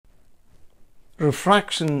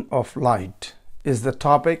Refraction of light is the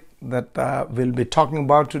topic that we'll be talking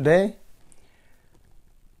about today.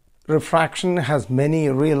 Refraction has many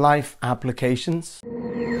real-life applications.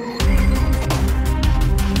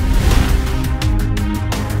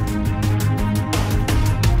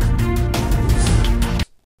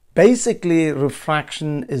 Basically,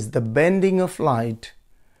 refraction is the bending of light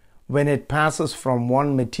when it passes from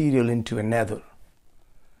one material into another.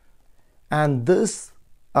 And this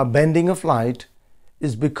bending of light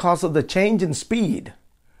is because of the change in speed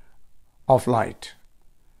of light.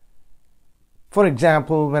 For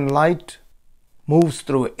example, when light moves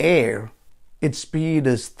through air, its speed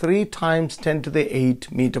is 3 times 10 to the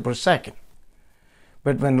 8 meter per second.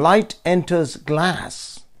 But when light enters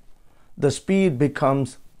glass, the speed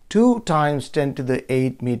becomes 2 times 10 to the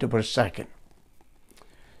 8 meter per second.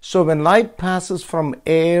 So when light passes from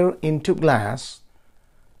air into glass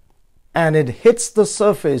and it hits the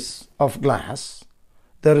surface of glass,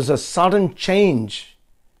 there is a sudden change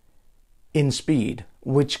in speed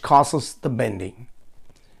which causes the bending.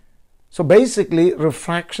 So basically,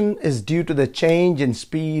 refraction is due to the change in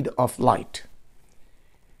speed of light.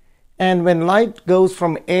 And when light goes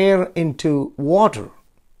from air into water,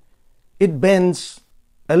 it bends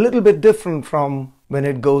a little bit different from when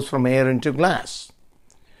it goes from air into glass.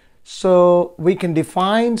 So we can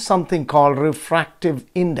define something called refractive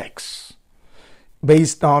index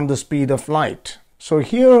based on the speed of light. So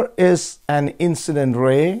here is an incident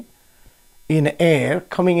ray in air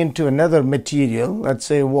coming into another material, let's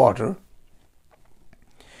say water,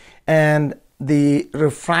 and the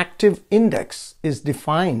refractive index is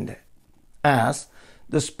defined as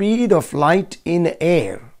the speed of light in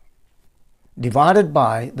air divided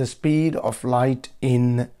by the speed of light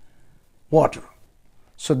in water.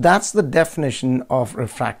 So that's the definition of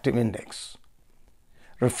refractive index.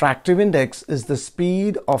 Refractive index is the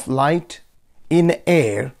speed of light in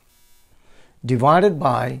air divided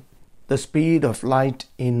by the speed of light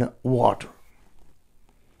in water.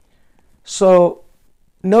 So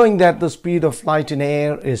knowing that the speed of light in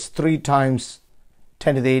air is 3 times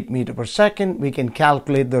 10 to the 8 meter per second, we can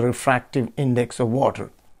calculate the refractive index of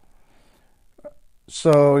water.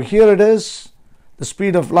 So here it is. The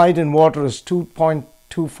speed of light in water is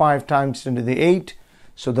 2.25 times 10 to the 8.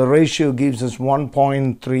 So the ratio gives us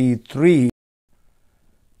 1.33.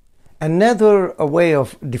 Another way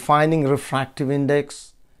of defining refractive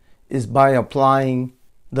index is by applying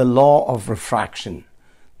the law of refraction.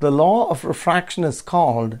 The law of refraction is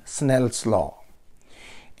called Snell's law.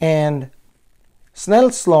 And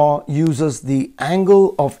Snell's law uses the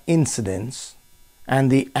angle of incidence and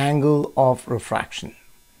the angle of refraction.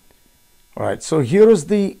 All right, so here is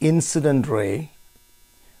the incident ray.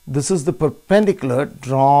 This is the perpendicular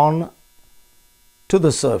drawn to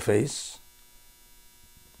the surface,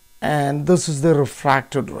 and this is the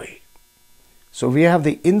refracted ray. So we have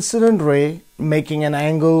the incident ray making an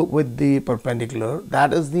angle with the perpendicular,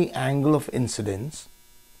 that is the angle of incidence,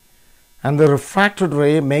 and the refracted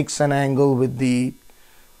ray makes an angle with the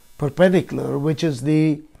perpendicular, which is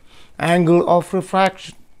the angle of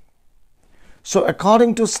refraction. So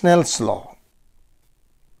according to Snell's law,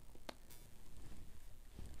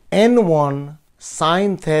 N1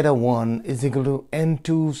 sine theta 1 is equal to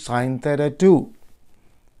N2 sine theta 2.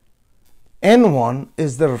 N1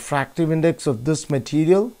 is the refractive index of this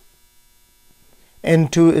material.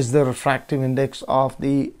 N2 is the refractive index of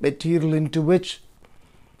the material into which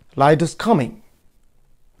light is coming.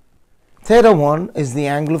 Theta 1 is the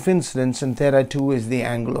angle of incidence and theta 2 is the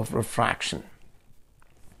angle of refraction.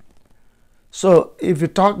 So if you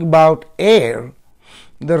talk about air,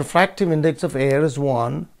 the refractive index of air is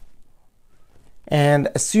 1, and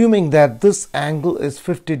assuming that this angle is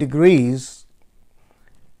 50 degrees,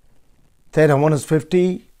 theta 1 is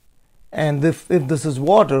 50, and if this is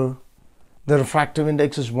water, the refractive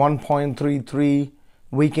index is 1.33.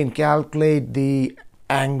 We can calculate the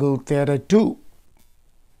angle theta 2.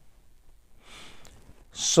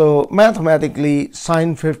 So mathematically,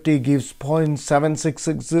 sine 50 gives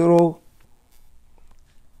 0.7660,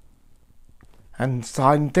 and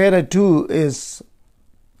sine theta 2 is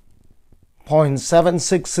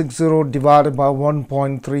 0.7660 divided by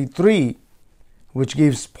 1.33, which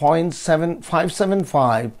gives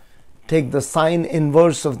 0.7575. Take the sine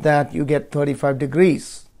inverse of that, you get 35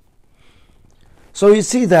 degrees. So you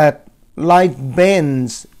see that light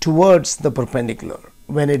bends towards the perpendicular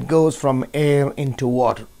when it goes from air into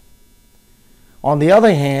water. On the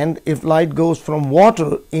other hand, if light goes from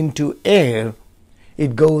water into air,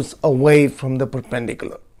 it goes away from the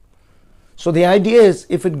perpendicular. So the idea is,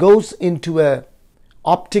 if it goes into a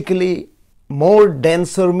optically more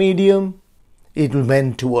denser medium, it will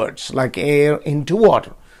bend towards, like air into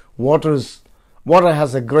water. Water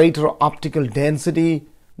has a greater optical density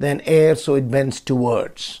than air, so it bends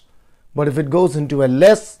towards. But if it goes into a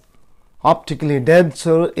less optically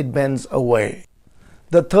denser, it bends away.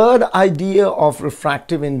 The third idea of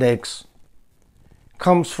refractive index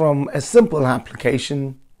comes from a simple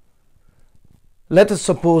application. Let us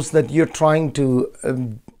suppose that you're trying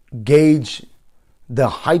to gauge the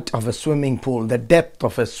height of a swimming pool, the depth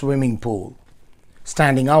of a swimming pool,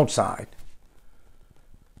 standing outside.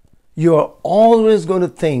 You're always going to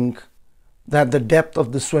think that the depth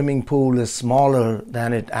of the swimming pool is smaller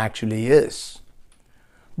than it actually is.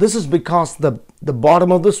 This is because the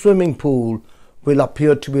bottom of the swimming pool will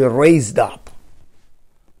appear to be raised up.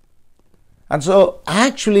 And so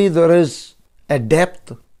actually there is a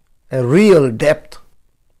depth, a real depth,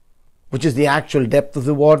 which is the actual depth of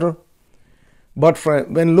the water. But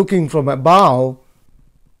when looking from above,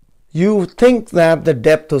 you think that the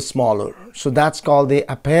depth is smaller. So that's called the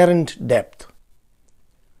apparent depth.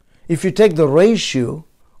 If you take the ratio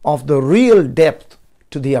of the real depth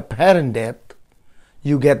to the apparent depth,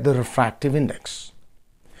 you get the refractive index.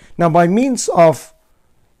 Now, by means of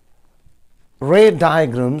ray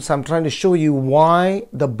diagrams, I'm trying to show you why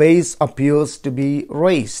the base appears to be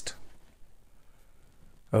raised.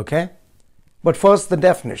 Okay? But first, the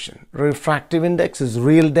definition. Refractive index is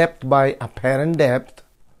real depth by apparent depth.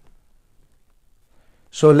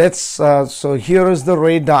 So so here is the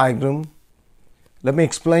ray diagram. Let me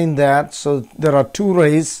explain that. So there are two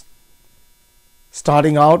rays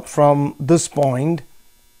starting out from this point.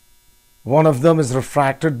 One of them is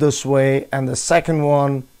refracted this way, and the second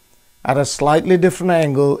one at a slightly different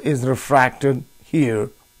angle is refracted here.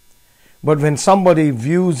 But when somebody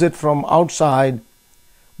views it from outside,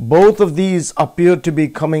 both of these appear to be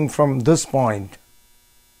coming from this point,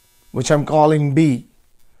 which I'm calling B.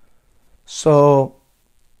 So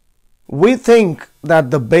we think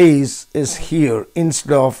that the base is here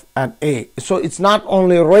instead of at A. So it's not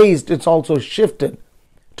only raised, it's also shifted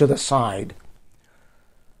to the side.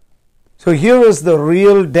 So here is the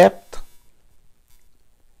real depth,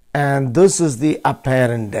 and this is the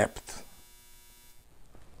apparent depth.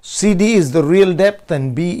 CD is the real depth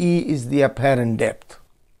and BE is the apparent depth.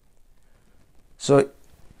 So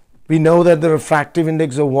we know that the refractive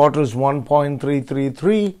index of water is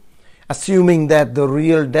 1.333. Assuming that the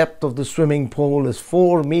real depth of the swimming pool is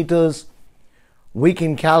 4 meters, we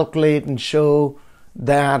can calculate and show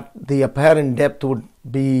that the apparent depth would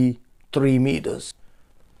be 3 meters.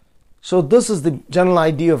 So this is the general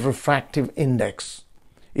idea of refractive index.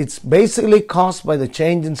 It's basically caused by the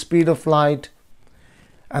change in speed of light,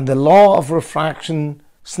 and the law of refraction,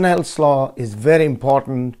 Snell's law, is very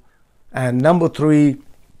important. And number 3,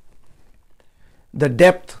 the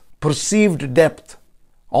depth, perceived depth,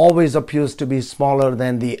 always appears to be smaller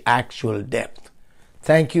than the actual depth.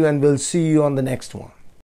 Thank you, and we'll see you on the next one.